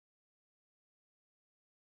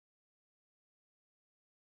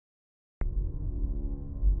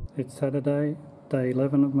It's Saturday, day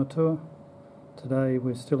 11 of my tour. Today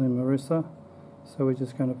we're still in Marissa, so we're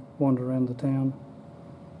just going to wander around the town.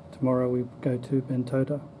 Tomorrow we go to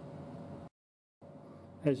Bentota.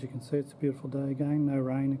 As you can see, it's a beautiful day again, no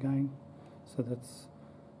rain again. So that's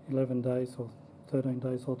 11 days or 13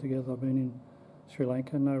 days altogether I've been in Sri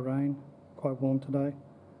Lanka, no rain, quite warm today.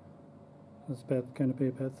 It's going to be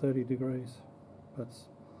about 30 degrees, but it's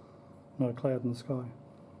not a cloud in the sky.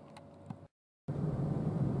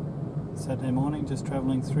 Saturday morning, just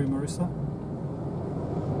travelling through Marissa.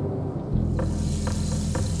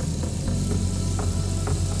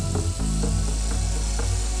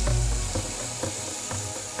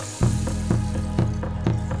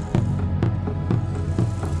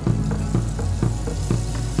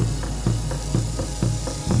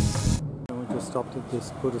 And we just stopped at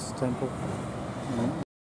this Buddhist temple.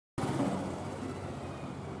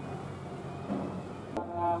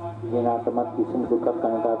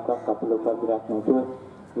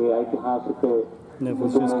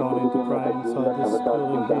 Neville's just gone into prayer inside this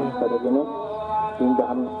building here.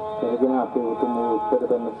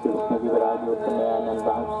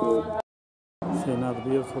 See another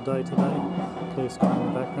beautiful day today, clear sky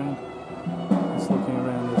in the background. Just looking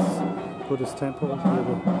around this Buddhist temple, with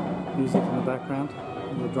the music in the background,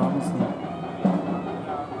 and the drums.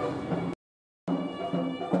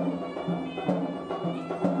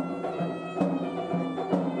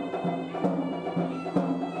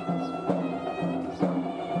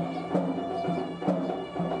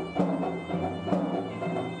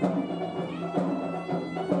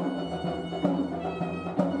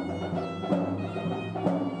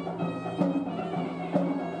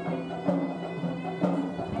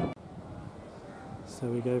 So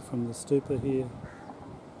we go from the stupa here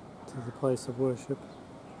to the place of worship,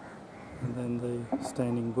 and then the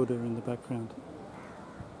standing Buddha in the background.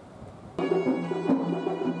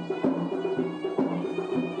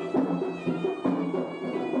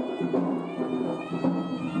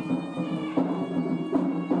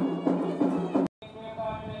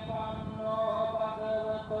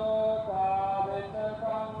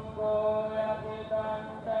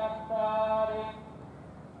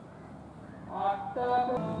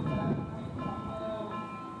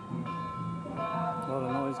 A lot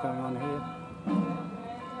of noise going on here.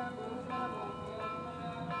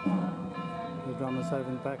 The drummers over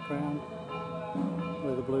in the background,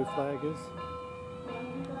 where the blue flag is.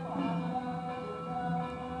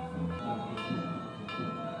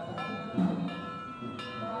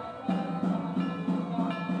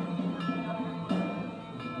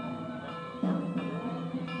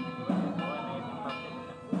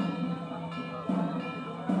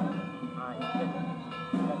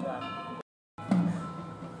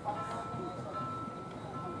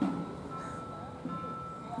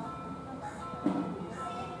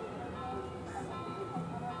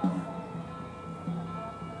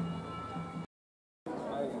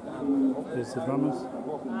 There's the drummers.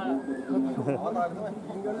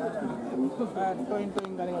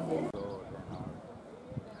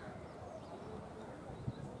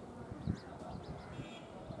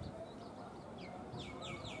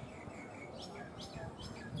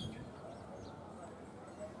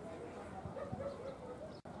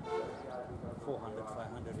 $400,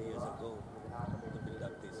 $500 years ago to build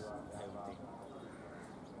up this everything.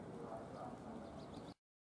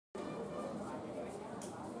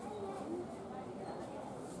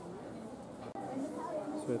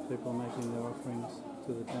 That's where people are making their offerings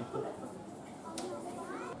to the temple.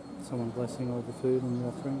 Someone blessing all the food and the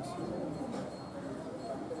offerings.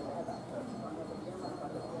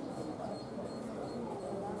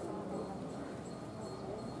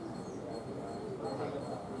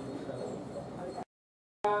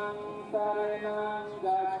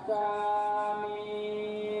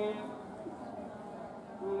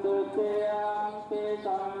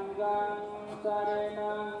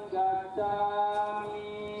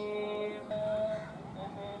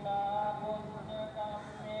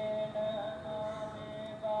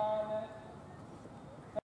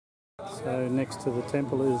 So next to the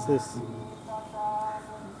temple is this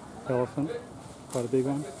elephant, quite a big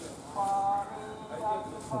one.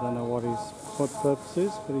 I don't know what the purpose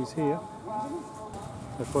is, but he's here.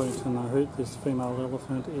 According to Nahoot, this female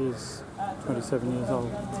elephant is 27 years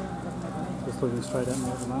old. Just looking straight at me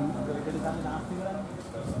at the moment.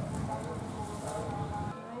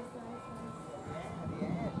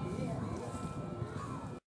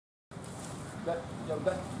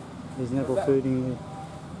 There's Neville feeding the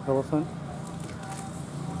elephant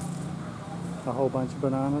a whole bunch of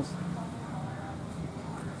bananas.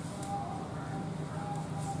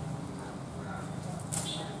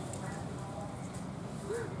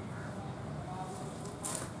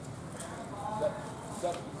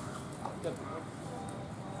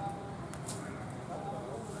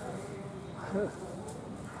 Oh,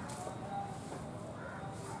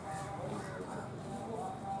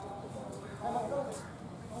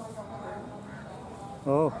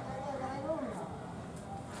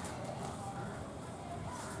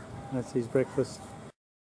 that's his breakfast.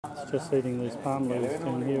 He's just eating these palm leaves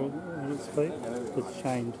down here at his feet. It's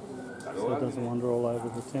chained so it doesn't wander all over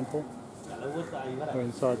the temple. We're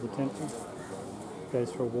inside the temple.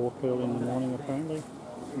 Goes for a walk early in the morning apparently,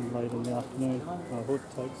 and late in the afternoon our hood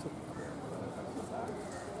takes it.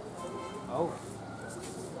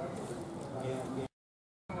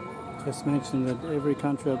 Just mentioned that every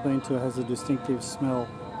country I've been to has a distinctive smell.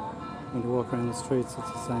 When you walk around the streets,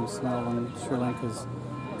 it's the same smell, and Sri Lanka's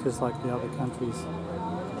just like the other countries.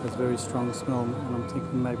 Has a very strong smell, and I'm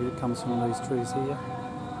thinking maybe it comes from these trees here.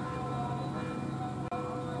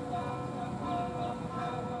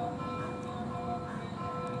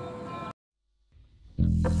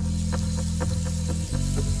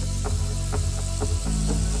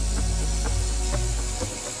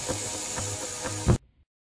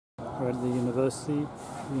 We're at the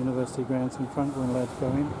university grounds in front. We're allowed to go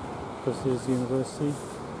in because there's the university.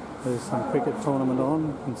 There's some cricket tournament on.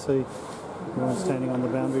 You can see everyone standing on the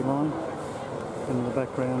boundary line. And in the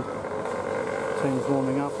background, teams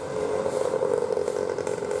warming up.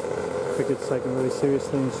 Cricket's taken very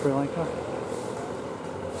seriously in Sri Lanka.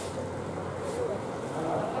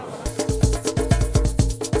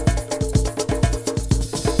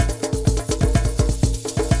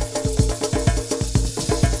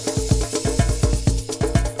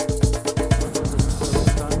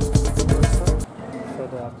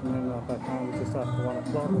 Back home just after 1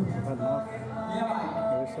 o'clock, had enough.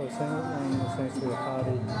 We saw Senate and essentially a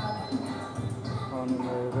party on in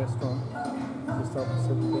the restaurant just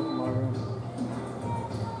opposite my room.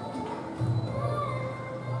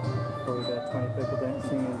 Probably about 20 people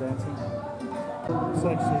singing and dancing. It's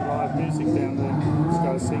actually live music down there. This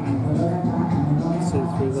guy's singing. See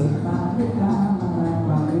through there.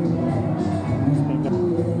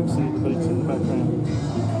 You can see the beach in the background.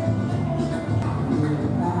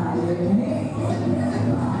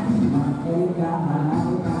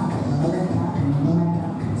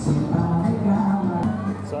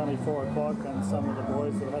 It's only 4 o'clock and some of the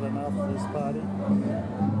boys have had enough of this party. And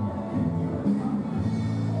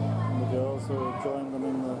the girls are joining them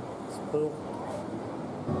in the pool.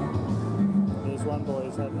 There's one boy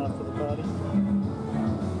who's had enough of the party.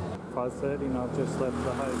 5:30 and I've just left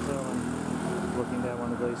the hotel and looking down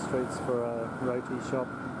one of these streets for a roti shop.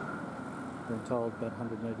 Been told about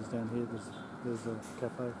 100 metres down here there's a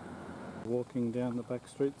cafe. Walking down the back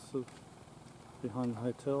streets of behind the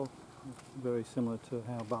hotel, very similar to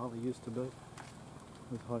how Bali used to be,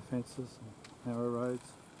 with high fences and narrow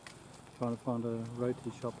roads. Trying to find a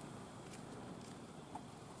roti shop.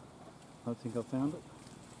 I think I found it.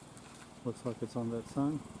 Looks like it's on that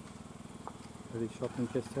sign. Roti shop and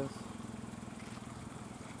guest house.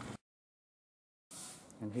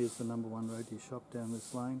 And here's the #1 roti shop down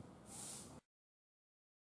this lane.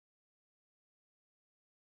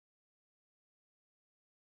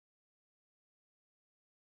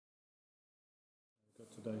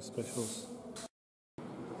 Today's specials.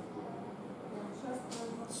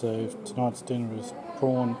 So tonight's dinner is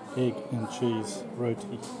prawn, egg and cheese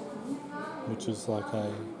roti, which is like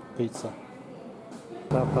a pizza.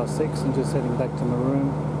 6:30 and just heading back to my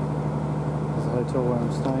room. There's a hotel where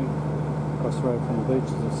I'm staying, across the road from the beach,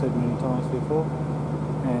 as I've said many times before,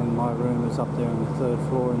 and my room is up there on the 3rd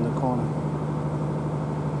floor in the corner.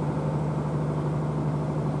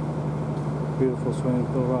 Beautiful swimming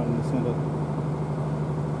pool right in the centre.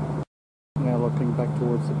 Now looking back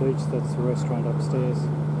towards the beach, that's the restaurant upstairs.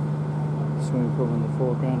 The swimming pool in the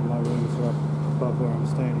foreground, my rooms are up above where I'm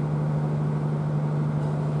standing.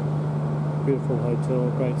 Beautiful hotel,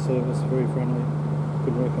 great service, very friendly.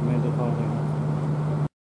 Could recommend it highly enough.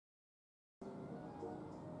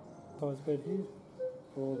 Size bed here,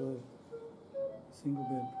 or the single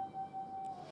bed.